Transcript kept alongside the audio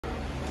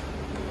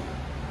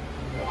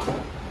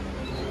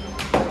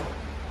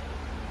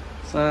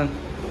Son,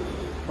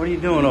 what are you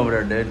doing over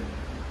there, dude?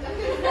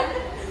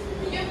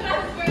 You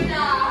transfer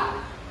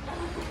na.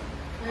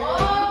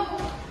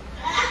 Oh!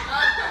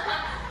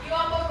 You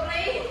have a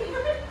brain?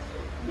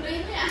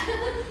 Brain niya.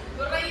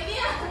 Brain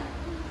niya.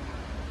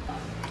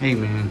 Hey,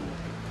 man.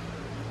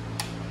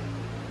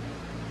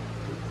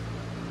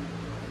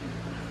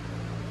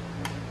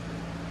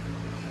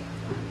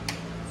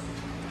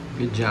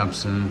 Good job,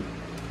 son.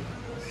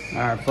 All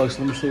right, folks,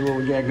 let me see what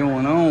we got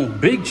going on.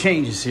 Big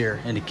changes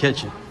here in the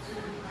kitchen.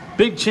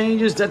 Big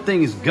changes. That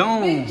thing is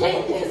gone. Big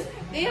changes.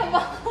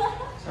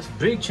 That's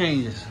big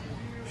changes.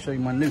 Show you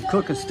my new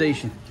cooking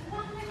station.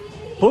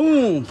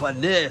 Boom, like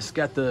this.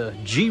 Got the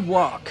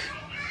G-Walk.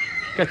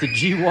 Got the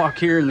G-Walk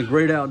here in the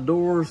great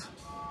outdoors.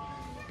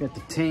 Got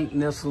the tank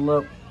nestled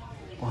up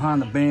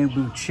behind the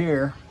bamboo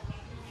chair.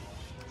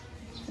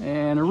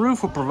 And the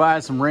roof will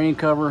provide some rain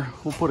cover.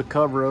 We'll put a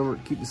cover over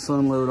it, keep the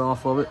sun load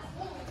off of it.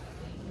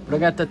 But I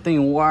got that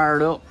thing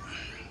wired up,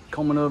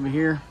 coming over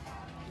here.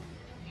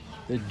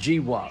 The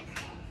G-Walk.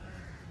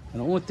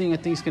 And the only thing I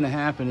think is gonna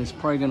happen is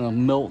probably gonna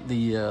melt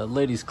the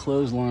ladies'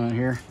 clothesline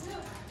here.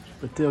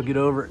 But they'll get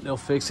over it, they'll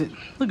fix it.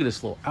 Look at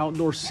this little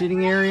outdoor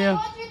sitting area.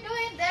 What you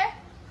doing there?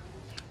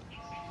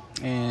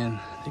 And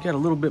they got a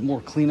little bit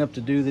more cleanup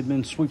to do. They've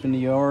been sweeping the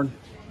yard.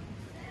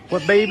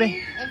 What,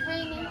 baby? It's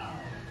raining.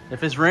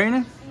 If it's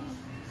raining?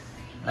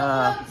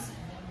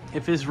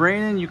 If it's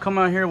raining, you come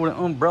out here with an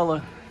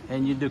umbrella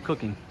and you do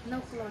cooking. No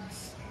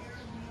clothes.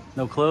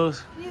 No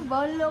clothes?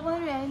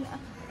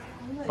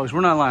 Folks,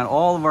 we're not lying.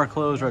 All of our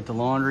clothes are at the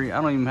laundry.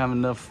 I don't even have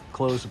enough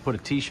clothes to put a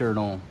t-shirt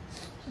on.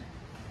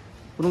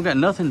 We don't got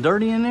nothing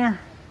dirty in there?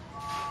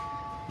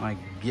 My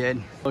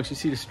God. Folks, you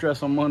see the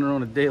stress I'm under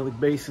on a daily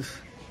basis.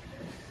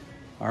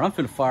 All right, I'm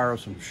finna fire up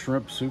some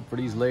shrimp soup for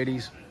these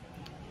ladies.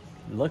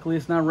 Luckily,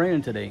 it's not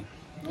raining today.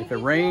 If it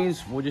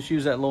rains, we'll just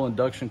use that little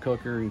induction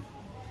cooker and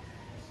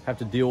have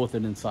to deal with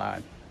it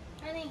inside.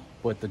 Honey.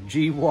 But the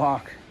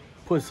G-Walk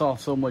puts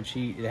off so much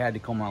heat, it had to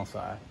come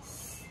outside.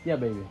 Yeah,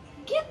 baby.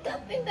 Get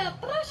that in the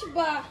trash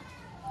ba.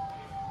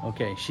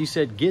 Okay, she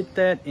said, get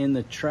that in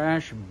the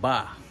trash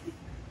ba.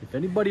 If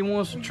anybody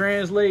wants to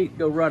translate,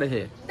 go right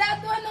ahead.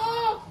 That one,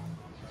 oh.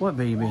 What,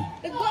 baby?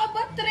 The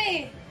guava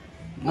tree.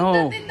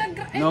 No, Put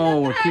that in no,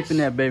 the we're trash. keeping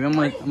that, baby. I'm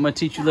gonna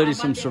teach you ladies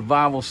some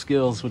survival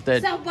skills with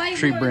that Survivor,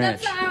 tree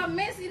branch. That's a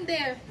mess in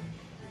there.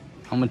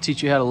 I'm gonna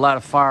teach you how to light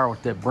a fire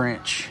with that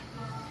branch.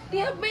 Do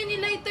you have many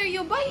lighter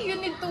you buy? You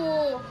need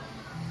to...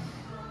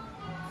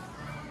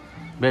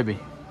 Baby,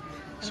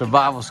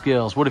 survival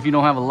skills. What if you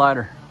don't have a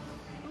lighter?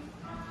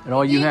 And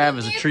all you have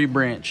is a tree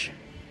branch.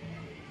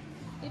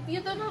 If you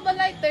don't have a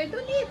lighter,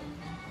 don't eat.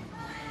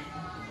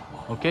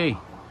 Okay.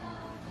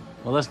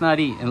 Well, let's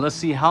not eat. And let's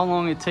see how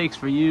long it takes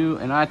for you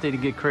and Ate to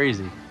get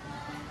crazy.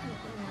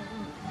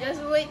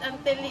 Just wait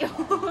until you...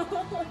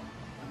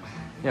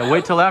 Yeah,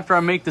 wait till after I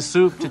make the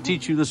soup to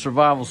teach you the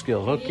survival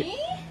skills. Okay. Me?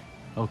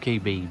 Okay,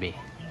 baby.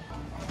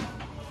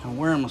 I'm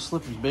wearing my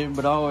slippers, baby,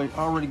 but I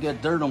already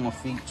got dirt on my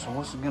feet, so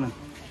what's it gonna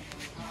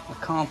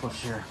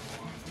accomplish here?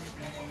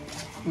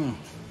 Man,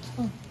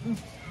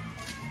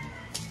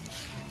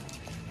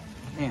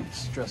 the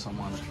stress I'm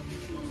under.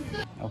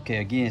 Okay,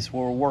 again, so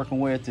what we're working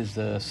with is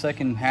the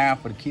second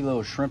half of the kilo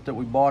of shrimp that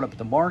we bought up at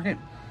the market.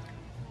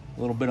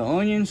 A little bit of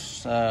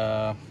onions,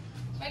 the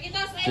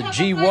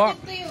G-Walk.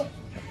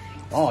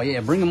 Oh yeah,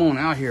 bring them on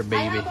out here, I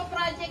baby. have a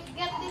project.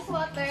 Get this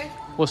water.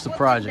 What's the Put it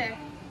project? there.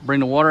 Bring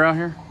the water out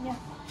here? Yeah.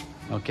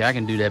 Okay, I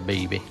can do that,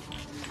 baby.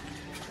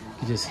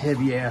 Get this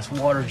heavy ass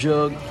water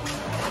jug.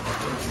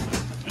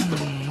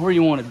 Where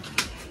you want it?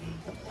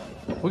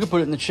 We can put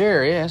it in the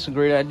chair. Yeah, that's a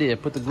great idea.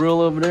 Put the grill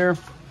over there.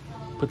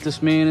 Put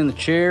this man in the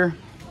chair.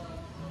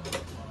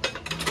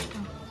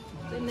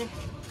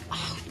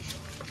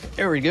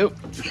 There we go.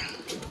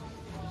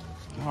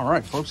 All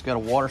right, folks, got a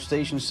water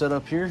station set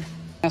up here.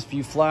 Last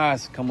few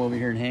flies to come over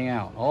here and hang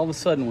out. All of a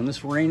sudden, when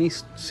this rainy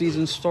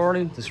season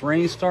started, this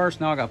rain starts,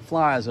 now I got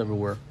flies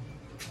everywhere.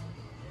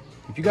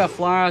 If you got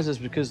flies, it's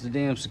because the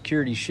damn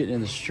security shit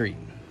in the street.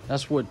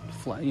 That's what,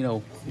 you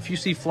know, if you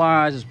see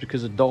flies, it's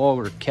because a dog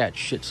or a cat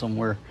shit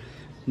somewhere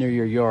near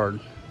your yard.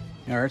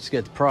 All right, let's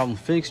get the problem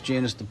fixed.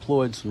 Janice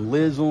deployed some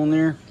lids on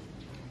there,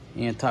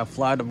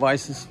 anti-fly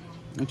devices.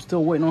 I'm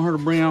still waiting on her to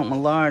bring out my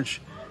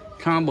large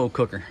combo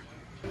cooker.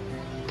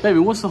 Baby,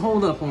 what's the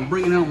holdup on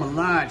bringing out my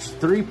large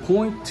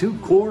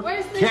 3.2 quart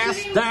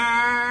cast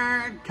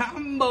iron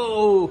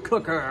combo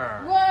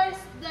cooker? Where's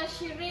the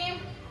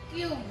shrimp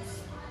cubes?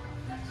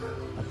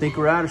 I think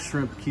we're out of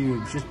shrimp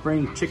cubes. Just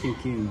bring chicken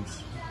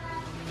cubes.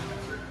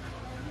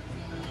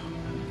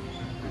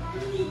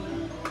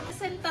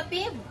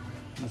 Sensitive.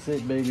 That's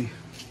it, baby.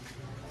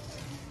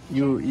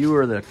 You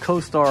are the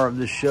co-star of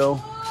this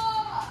show.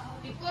 Oh,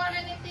 before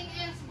anything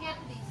else, get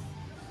this.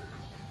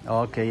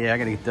 Okay, yeah, I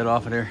gotta get that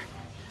off of there.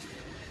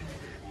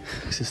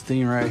 This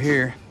thing right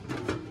here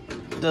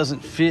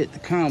doesn't fit the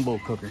combo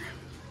cooker.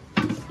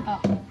 Oh,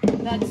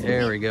 that's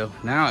There we go.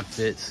 Now it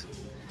fits.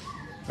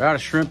 We're out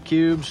of shrimp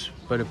cubes,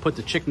 but it put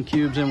the chicken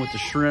cubes in with the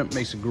shrimp,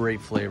 makes a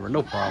great flavor.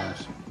 No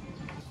problems.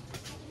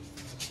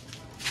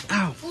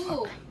 Ow.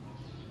 Ooh.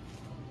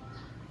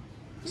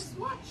 Just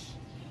watch.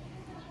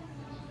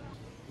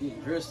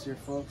 Getting dressed here,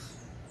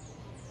 folks.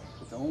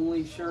 With the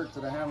only shirt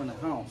that I have in the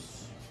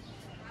house.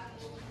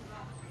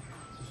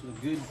 This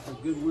is a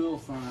Goodwill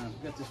find.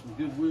 Got this from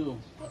Goodwill.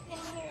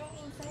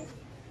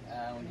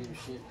 I don't give a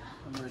shit.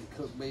 I'm ready to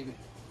cook, baby.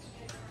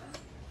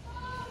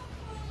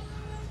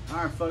 All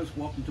right, folks.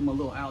 Welcome to my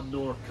little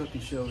outdoor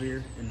cooking show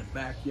here in the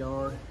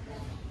backyard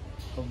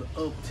of the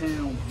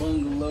Uptown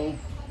Bungalow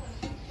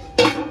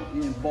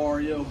in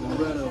Barrio,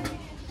 Barretto,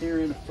 here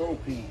in the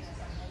Philippines.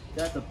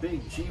 Got the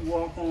big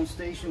G-Walk-On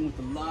station with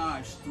the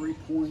large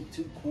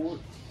 3.2 quart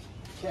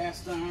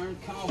cast iron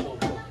combo.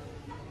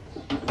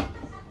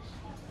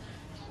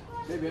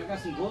 Baby, I got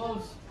some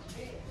gloves.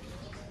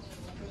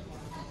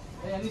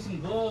 Hey, I need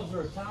some gloves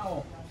or a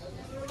towel.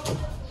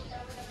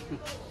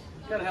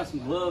 Gotta have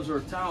some gloves or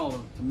a towel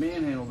to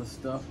manhandle this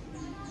stuff.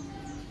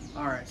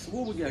 All right, so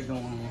what we got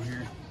going on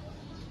here?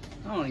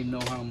 I don't even know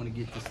how I'm gonna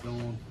get this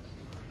going.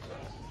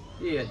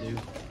 Yeah, dude.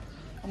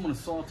 I'm gonna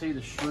saute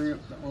the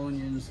shrimp, the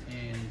onions,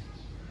 and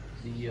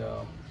the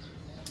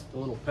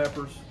little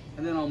peppers,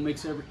 and then I'll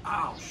mix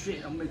I'll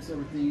mix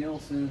everything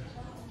else in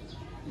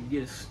and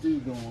get a stew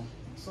going.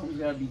 Something's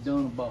gotta be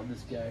done about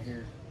this guy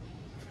here.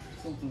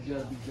 Something's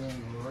gotta be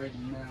done right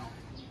now.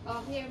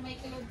 Oh, here,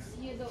 make notes.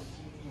 Here, though.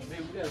 Oh,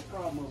 babe, we got a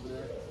problem over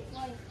there.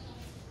 Why?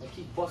 I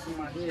keep busting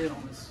my head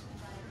on this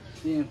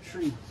damn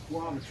tree,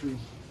 guava tree.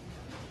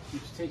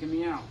 Keeps taking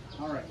me out.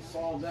 All right,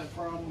 solve that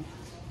problem.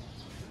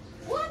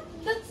 What?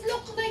 That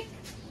look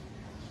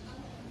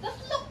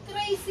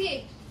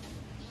crazy.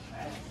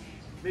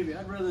 Baby,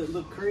 I'd rather it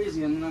look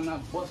crazy and then I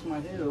not bust my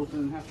head open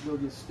and have to go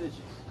get stitches.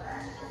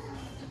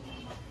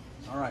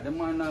 All right, that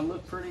might not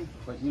look pretty,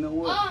 but you know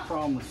what?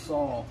 Problem is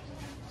solved.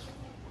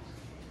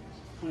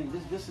 Honey,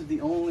 this is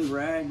the only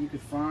rag you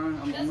could find.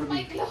 That's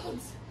my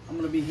clothes. I'm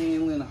gonna be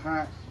handling a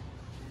hot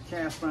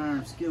cast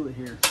iron skillet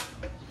here.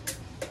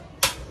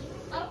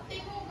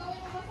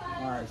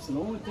 All right, so the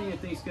only thing I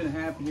think is gonna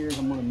happen here is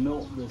I'm gonna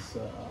melt this,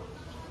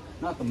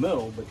 not the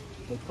metal, but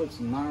they put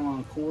some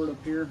nylon cord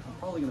up here. I'm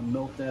probably gonna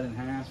melt that in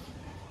half.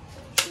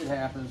 Shit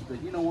happens,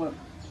 but you know what?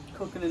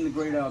 Cooking in the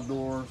great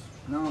outdoors,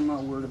 now I'm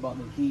not worried about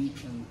the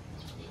heat and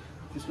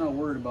just not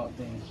worried about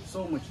things.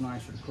 So much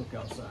nicer to cook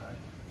outside.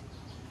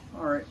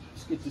 All right,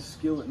 let's get this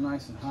skillet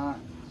nice and hot.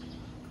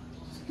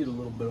 Let's get a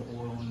little bit of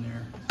oil in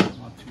there,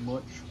 not too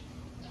much.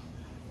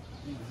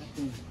 Yeah, that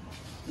thing's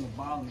gonna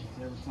bother me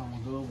every time I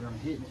go over there. I'm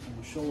hitting it from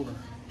the shoulder.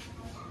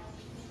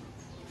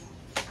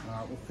 All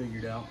right, we'll figure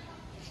it out.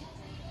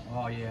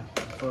 Oh yeah,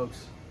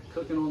 folks,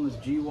 cooking on this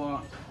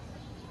G-Walk,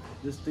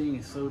 this thing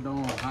is so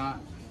darn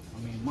hot. I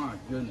mean, my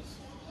goodness.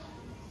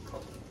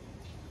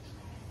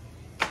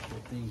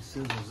 That thing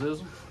sizzle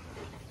zizzle.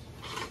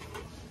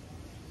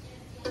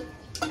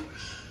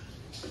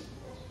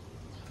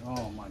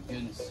 Oh my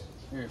goodness,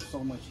 there's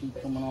so much heat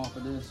coming off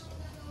of this.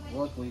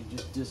 Luckily, it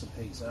just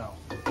dissipates out.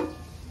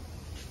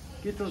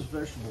 Get those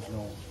vegetables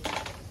going.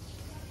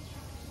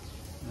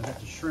 I got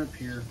the shrimp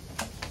here,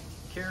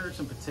 carrots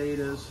and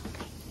potatoes.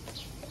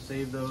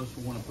 Save those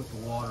for when I put the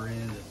water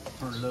in to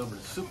turn it over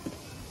to soup.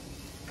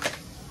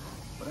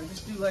 But I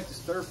just do like to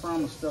stir fry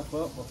my stuff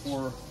up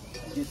before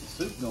I get the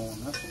soup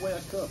going. That's the way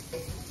I cook.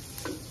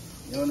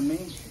 You know what I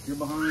mean? If you're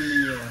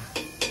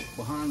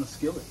behind the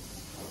skillet,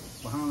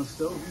 behind the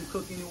stove, you can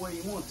cook any way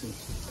you want to.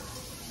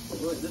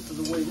 But look, this is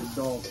the way this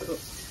dog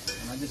cooks.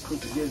 And I just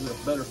think it gives it a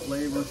better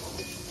flavor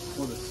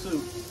for the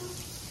soup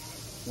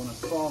when I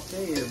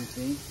saute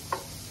everything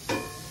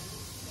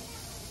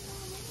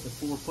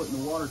before putting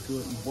the water to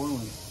it and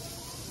boiling it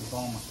with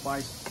all my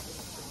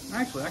spices.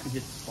 Actually, I can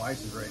hit the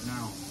spices right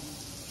now.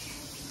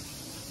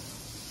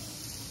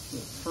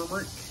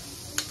 Turmeric.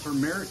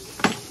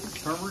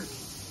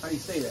 How do you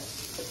say that?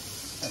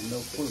 I have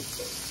no clue.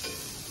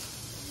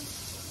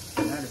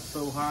 And that is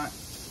so hot.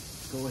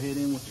 Go ahead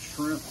in with the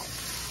shrimp.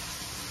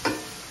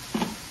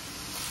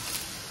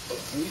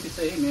 And you could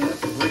say, hey man,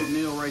 that's a great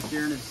meal right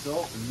there in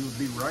itself, and you would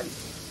be right.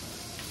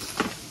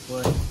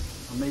 But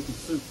I'm making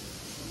soup.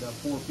 I've got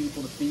 4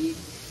 people to feed.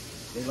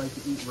 They like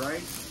to eat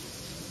rice.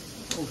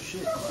 Oh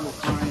shit, a little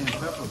cayenne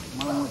pepper.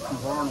 Mine went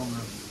too hard on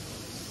there.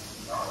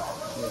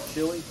 A little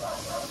chili.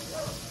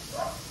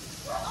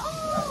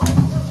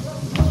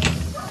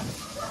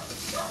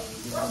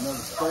 Give it another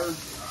stir.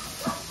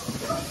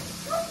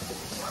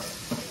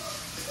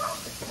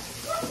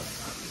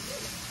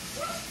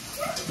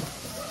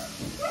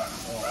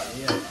 Oh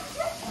yeah.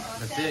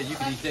 That's it. You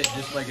can eat that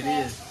just like it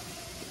is.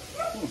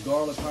 A little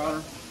garlic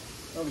powder.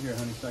 Over here,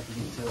 honey, so I can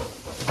get to it.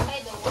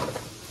 I don't want.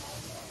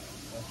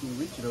 I can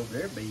reach it over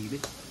there, baby.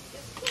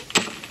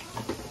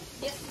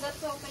 Yes,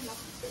 that's open up.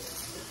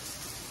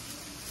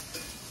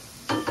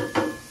 All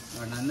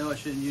right, and I know I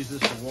shouldn't use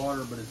this for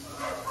water, but it's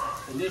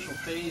initial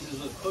phases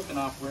of the cooking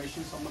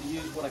operation, so I'm going to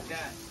use what I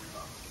got.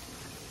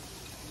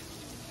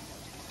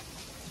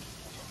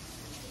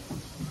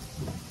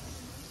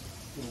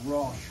 Little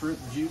raw shrimp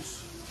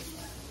juice.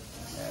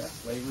 Yeah, that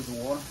flavors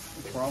the water.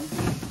 No problem.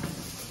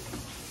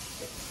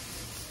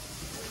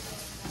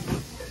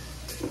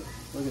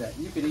 Look at that.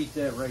 You could eat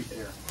that right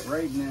there.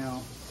 Right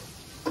now,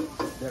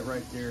 That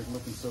right there is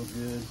looking so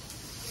good.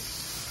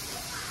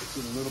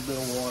 Put a little bit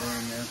of water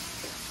in there.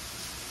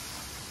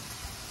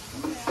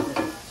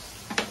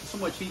 So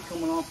much heat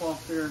coming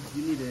off there,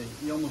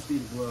 you almost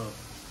need a glove.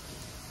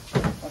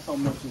 That's how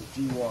much this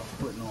G-Walk's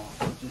putting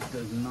off. It just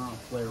does not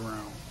play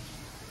around.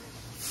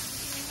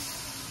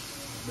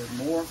 A bit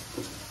more.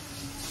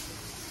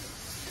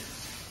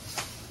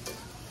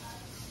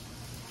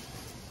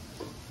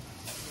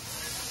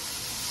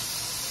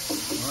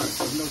 Alright,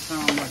 there's no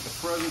time like the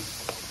present.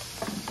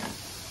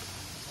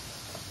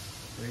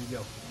 There you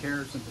go.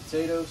 Carrots and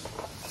potatoes.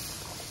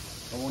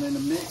 Going in the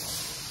mix.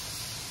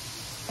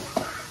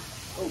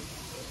 Oh,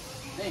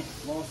 dang,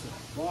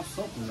 lost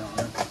something down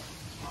there.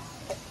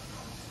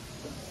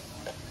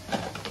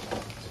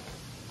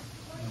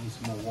 I need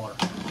some more water.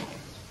 A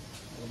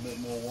little bit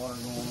more water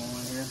going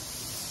on in here.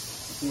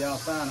 See,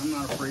 outside, I'm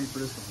not afraid for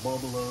this to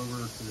bubble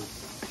over, to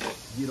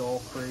get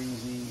all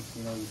crazy.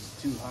 You know,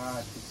 it's too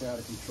hot, it's out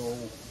of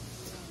control.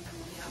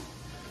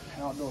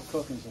 Outdoor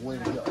cooking's the way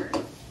to go.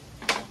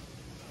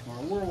 All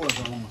right, where was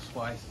I on my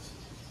spices?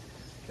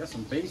 Got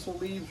some basil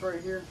leaves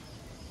right here.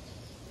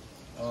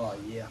 Oh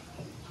yeah.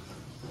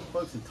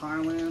 Folks in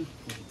Thailand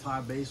with the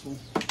Thai basil,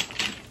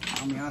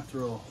 I mean, I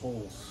throw a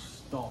whole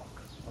stalk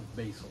of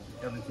basil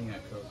in everything I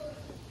cook.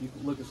 You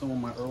can look at some of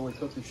my early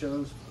cooking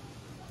shows.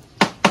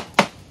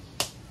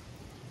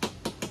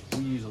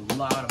 We use a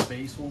lot of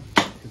basil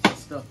because that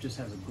stuff just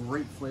has a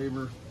great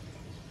flavor,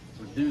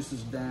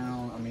 reduces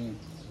down. I mean,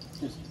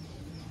 just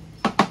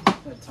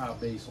that Thai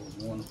basil is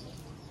wonderful.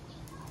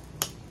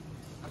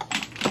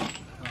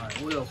 All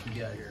right, what else we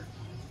got here?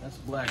 That's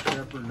black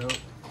pepper, nope.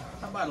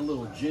 How about a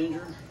little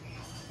ginger?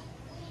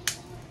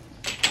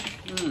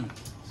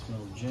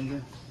 Smell of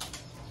ginger.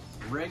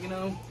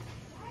 Oregano.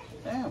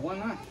 Yeah, why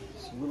not?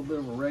 Just a little bit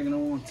of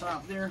oregano on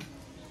top there.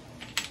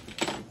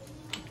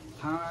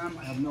 Thyme.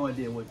 I have no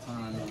idea what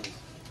thyme is.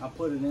 I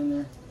put it in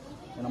there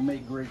and I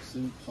make great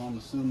soup, so I'm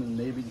assuming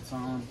maybe the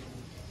thyme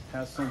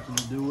has something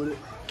to do with it.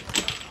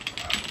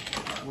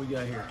 What we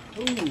got here?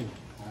 Ooh,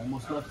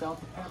 almost left out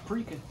the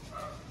paprika.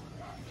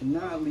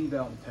 Cannot leave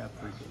out the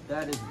paprika.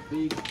 That is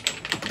big.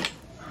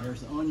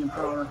 There's the onion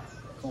powder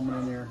coming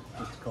in there,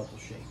 just a couple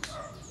shakes.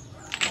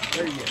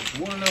 There you go.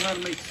 You want to know how to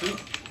make soup?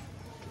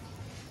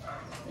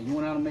 And you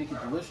want how to make it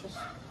delicious?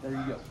 There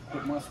you go.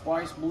 Put my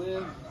spice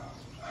blend.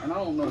 And I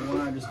don't know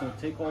why I just don't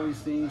take all these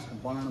things,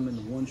 combine them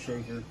into one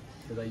shaker,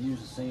 because I use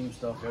the same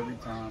stuff every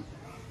time.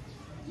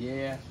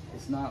 Yeah,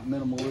 it's not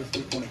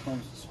minimalistic when it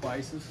comes to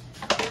spices,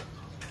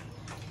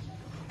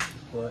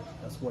 but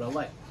that's what I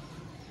like.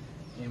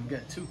 And we've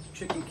got 2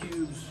 chicken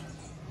cubes.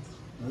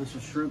 Now, this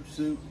is shrimp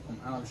soup. I'm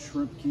out of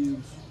shrimp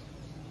cubes.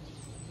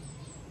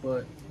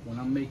 But when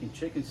I'm making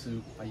chicken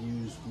soup, I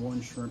use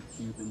 1 shrimp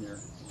cube in there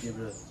to give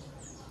it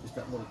just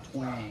that little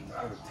twang,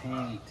 a little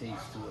tangy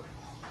taste to it.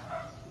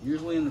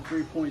 Usually in the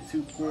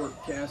 3.2 quart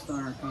cast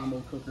iron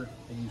combo cooker,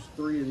 I use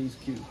 3 of these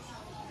cubes.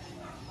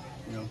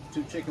 You know,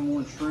 2 chicken,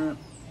 1 shrimp,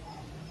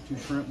 2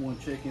 shrimp, 1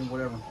 chicken,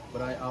 whatever.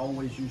 But I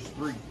always use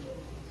 3. If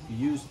you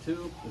use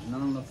 2, there's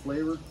not enough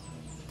flavor.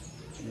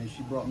 And then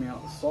she brought me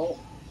out the salt.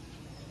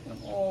 And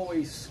I'm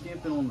always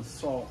skimping on the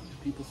salt.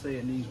 People say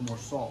it needs more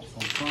salt, so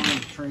I'm trying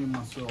to train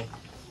myself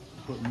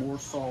to put more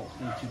salt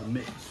into the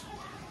mix.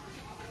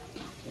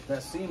 If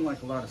that seemed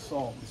like a lot of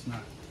salt, it's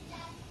not.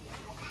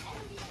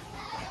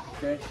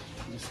 Okay,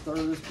 just stir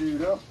this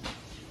dude up.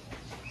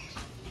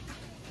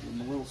 Give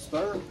him a little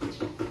stir.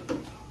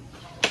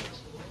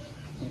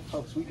 And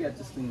folks, we got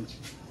this thing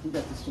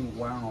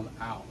wound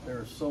out.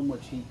 There is so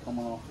much heat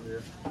coming off of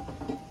there.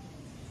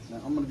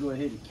 Now I'm gonna go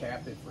ahead and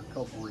cap it for a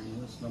couple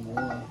reasons. Number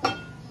 1,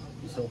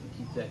 just help it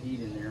keep that heat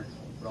in there,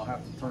 but I'll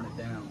have to turn it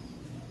down.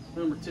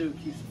 Number 2,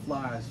 it keeps the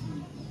flies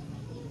from,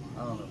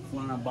 I don't know,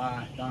 flying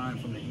by, dying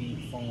from the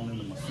heat, falling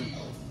into my soup.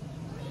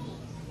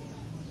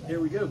 Here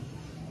we go.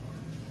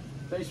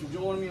 Thanks for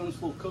joining me on this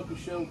little cooking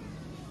show.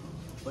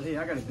 But hey,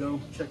 I gotta go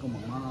check on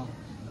my mom,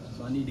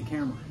 so I need the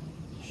camera.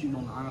 Shooting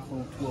on the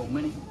iPhone 12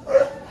 mini.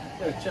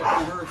 Gotta check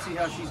on her, see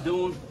how she's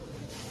doing.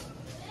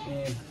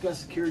 And got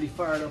security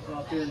fired up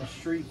out there in the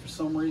street for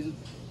some reason.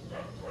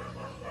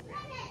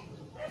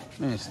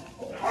 Man,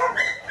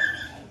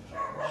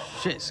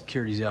 shit,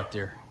 security's out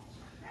there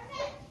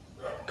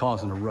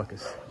causing a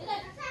ruckus.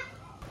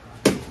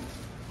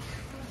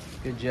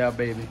 Good job,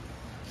 baby.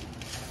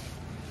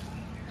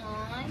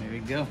 There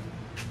you go.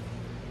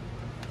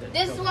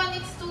 This one,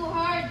 it's too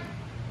hard.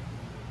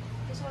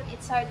 This one,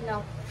 it's hard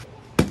now.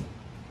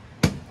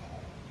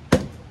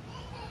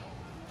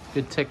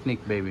 Good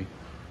technique, baby.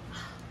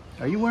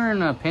 Are you wearing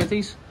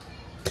panties?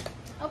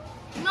 Oh,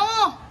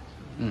 no!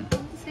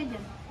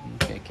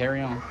 Okay,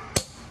 carry on.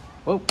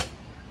 Whoa.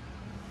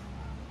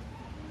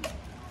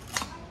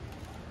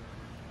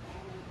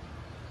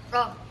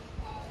 Oh.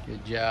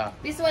 Good job.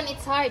 This one,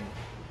 it's hard.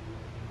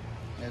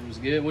 That was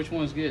good. Which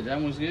one's good? That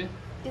one's good?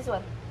 This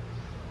one.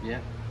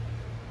 Yeah.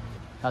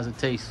 How's it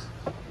taste?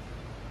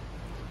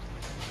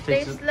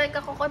 Tastes like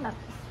a coconut.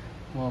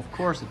 Well, of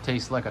course it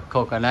tastes like a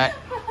coconut.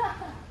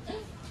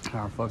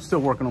 All right, folks, still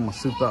working on my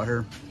soup out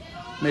here.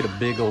 Made a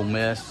big old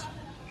mess.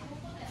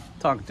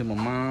 Talking to my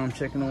mom,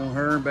 checking on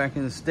her back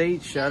in the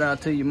States. Shout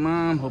out to you,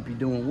 Mom. Hope you're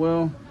doing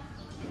well.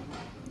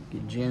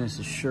 Get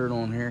Janice's shirt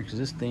on here because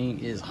this thing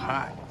is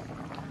hot.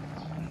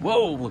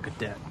 Whoa, look at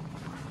that.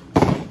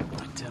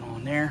 Put that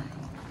on there.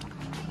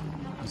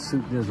 The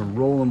soup is a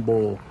rolling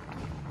bowl.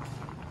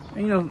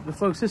 And, you know,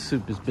 folks, this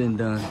soup has been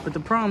done, but the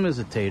problem is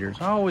the taters.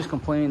 I always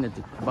complain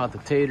about the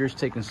taters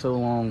taking so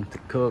long to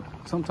cook.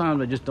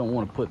 Sometimes I just don't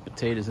want to put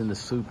potatoes in the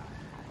soup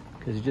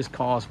because it just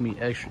costs me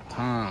extra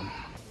time.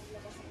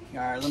 All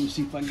right, let me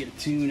see if I can get a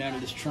tune out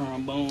of this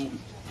trombone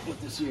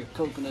with this here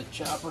coconut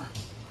chopper.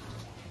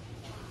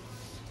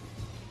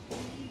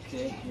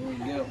 Okay, here we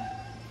go.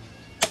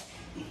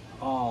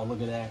 Oh, look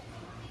at that,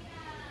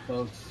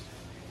 folks.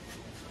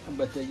 I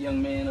bet that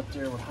young man up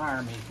there would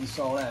hire me if he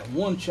saw that.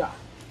 One chop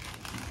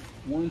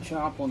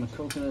on the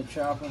coconut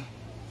chopper.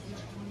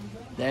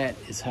 That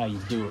is how you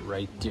do it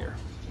right there.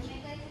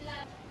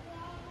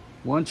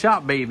 One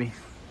chop, baby.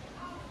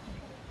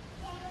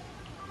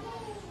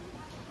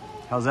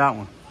 How's that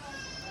one?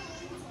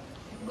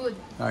 Good.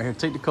 All right, here,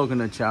 take the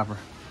coconut chopper.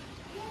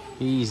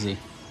 Easy.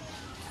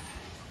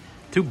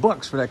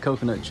 $2 for that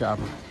coconut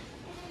chopper.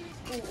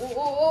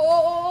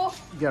 Oh.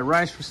 You got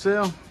rice for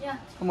sale? Yeah.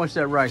 How much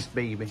that rice,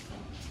 baby?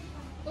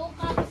 2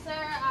 cups, sir.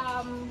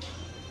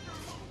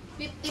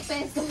 50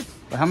 pesos.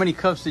 But how many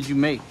cups did you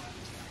make?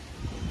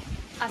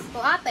 As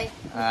to ate.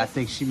 I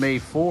think she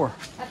made 4.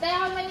 Ate,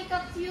 how many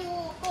cups you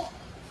cook?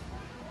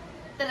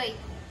 3.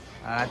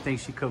 I think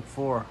she cooked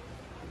 4.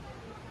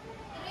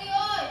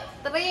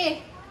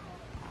 3.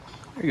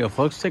 There you go,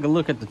 folks. Take a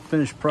look at the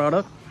finished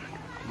product.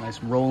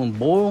 Nice rolling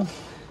boil.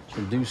 It's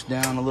reduced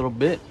down a little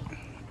bit.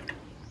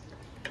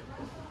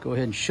 Go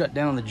ahead and shut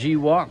down the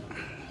G-Walk.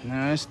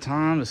 Now it's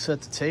time to set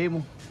the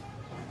table.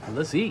 Now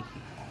let's eat.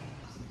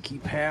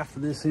 Keep half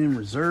of this in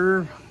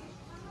reserve.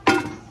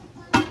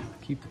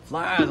 Keep the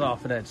flies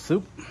off of that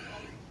soup.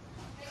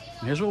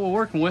 Here's what we're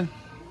working with.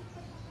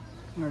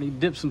 Already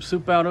dipped some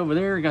soup out over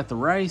there. Got the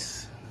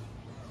rice.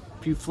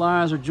 A few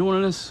flies are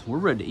joining us. We're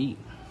ready to eat.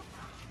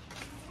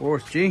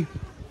 Forrest G,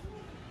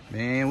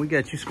 man, we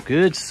got you some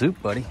good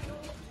soup, buddy.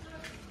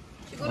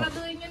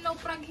 Siguraduhin nyo no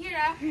frog here,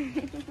 ah.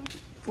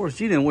 Forrest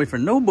G didn't wait for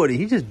nobody.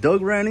 He just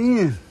dug right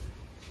in.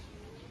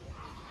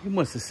 He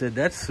must have said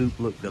that soup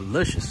looked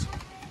delicious.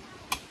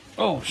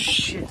 Oh,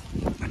 shit.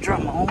 I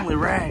dropped my only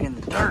rag in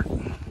the dirt.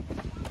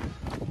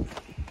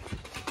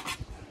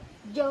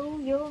 Yo.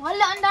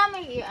 Hala, ang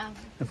dami.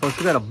 And folks,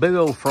 we got a big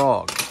old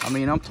frog. I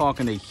mean, I'm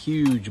talking a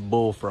huge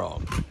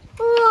bullfrog.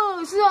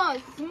 Oh, so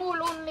small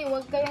only.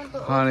 Wag kayong to.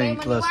 Honey,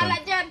 listen.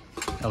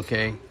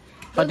 Okay.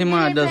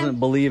 Fatima doesn't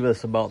believe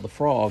us about the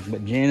frog,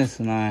 but Janice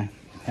and I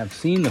have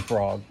seen the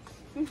frog.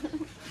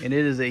 And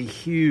it is a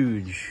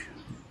huge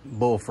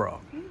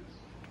bullfrog.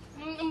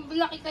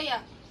 Laki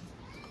kaya.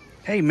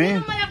 Hey,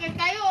 man. Malaki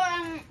kayo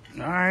ang...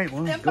 All right,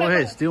 well, go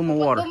ahead. Steal my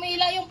water.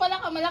 Tumila yung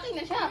palaka, malaki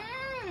na siya.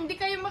 Hindi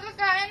kayo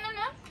makakain na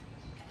na.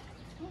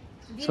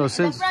 So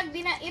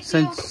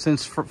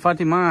since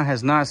Fatima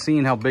has not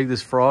seen how big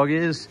this frog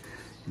is,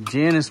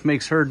 Janice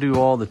makes her do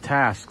all the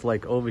tasks,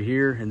 like over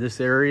here in this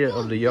area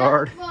of the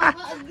yard.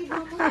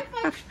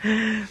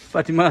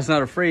 Fatima's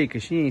not afraid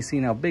because she ain't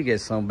seen how big that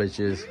son of a bitch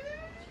is.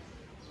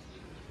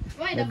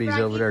 Maybe he's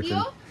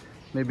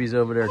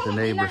over there at the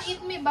neighbors.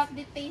 Eat me, but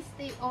the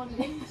tasty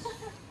only.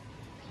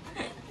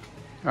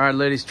 All right,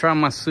 ladies, try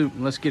my soup.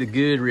 Let's get a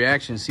good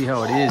reaction. See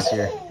how it is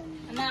here.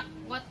 Anak,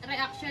 what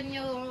reaction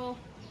you?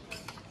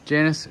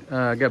 Janice,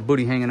 I got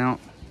booty hanging out.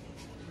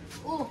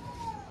 Oh,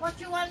 what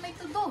you want me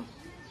to do?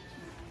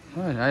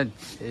 What?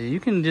 You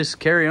can just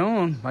carry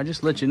on. I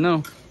just let you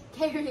know.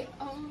 Carry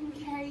on,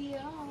 carry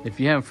on. If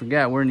you haven't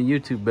forgot, we're in the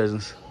YouTube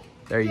business.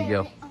 There you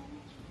go.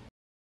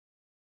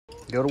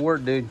 Go to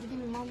work, dude.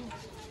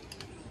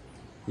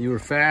 You were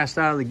fast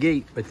out of the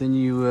gate, but then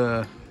you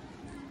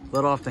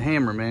let off the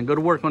hammer, man. Go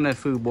to work on that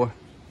food, boy.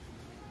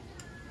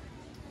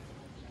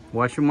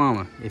 Watch your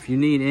mama. If you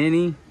need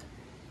any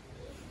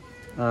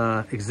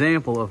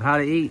example of how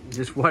to eat,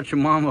 just watch your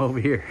mama over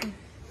here.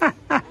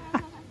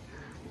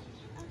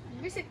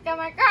 Visit ka,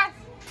 Marcos.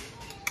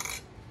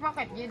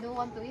 Bakit? You don't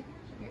want to eat?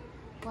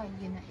 Why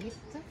you not eat?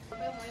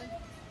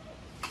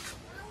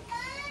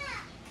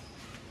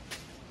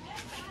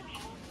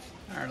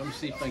 All right, let me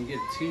see if I can get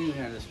a tune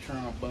out of this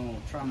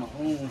trombone. Try my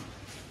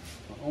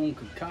own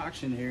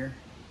concoction here.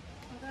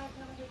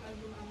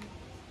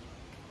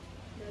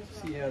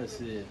 See how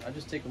this is. I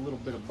just take a little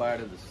bit of bite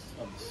of the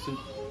soup,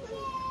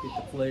 get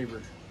the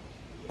flavor.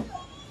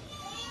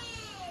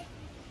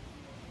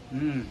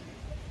 Mmm.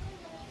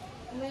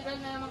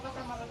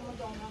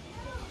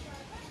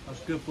 That's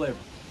good flavor.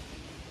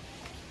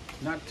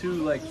 Not too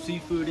like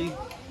seafoody.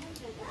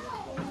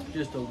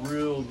 Just a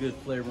real good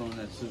flavor on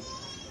that soup.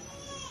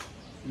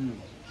 Mm.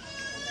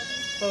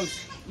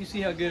 Folks, you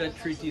see how good I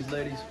treat these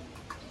ladies?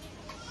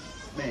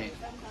 Man,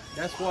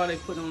 that's why they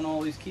put on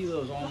all these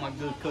kilos, all my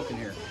good cooking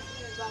here.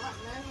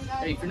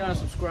 Hey, if you're not a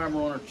subscriber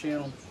on our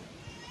channel,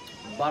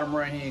 bottom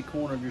right hand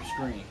corner of your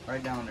screen,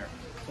 right down there.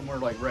 Somewhere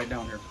like right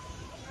down there.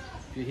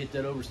 If you hit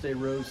that overstay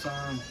road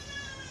sign,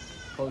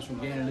 Folks, we're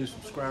gaining new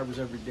subscribers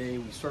every day.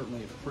 We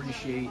certainly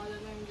appreciate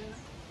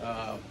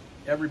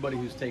everybody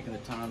who's taking the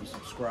time to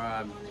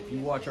subscribe. If you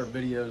watch our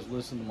videos,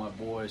 listen to my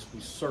voice, we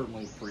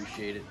certainly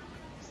appreciate it.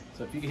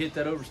 So if you can hit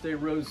that overstay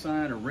road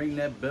sign or ring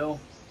that bell.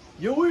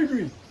 Yo,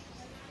 Adrian!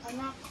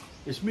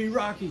 It's me,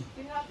 Rocky.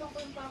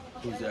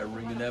 Who's that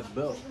ringing that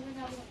bell?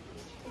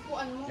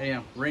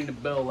 Yeah, ring the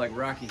bell like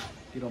Rocky.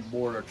 Get on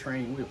board our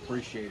train. We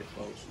appreciate it,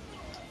 folks.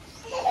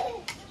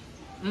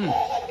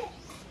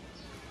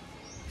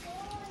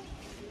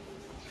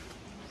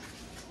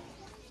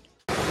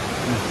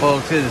 And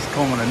folks, it is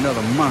coming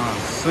another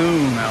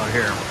monsoon out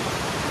here.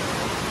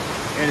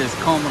 It is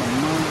coming a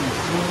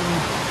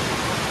monsoon.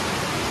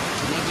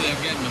 Luckily,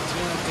 I've got my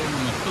tap there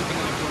and my cooking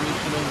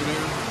operation over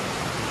there.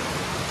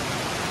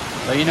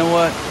 So you know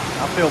what?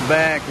 I feel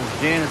bad because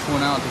Janice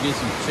went out to get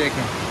some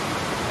chicken.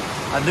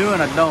 I do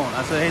and I don't.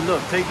 I said, hey,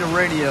 look, take the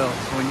radio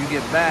so when you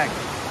get back,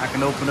 I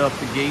can open up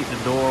the gate, the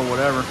door,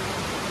 whatever.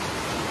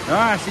 All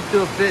right, she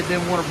threw a fit,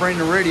 didn't want to bring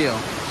the radio.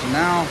 So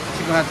now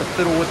she's going to have to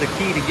fiddle with the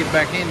key to get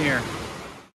back in here.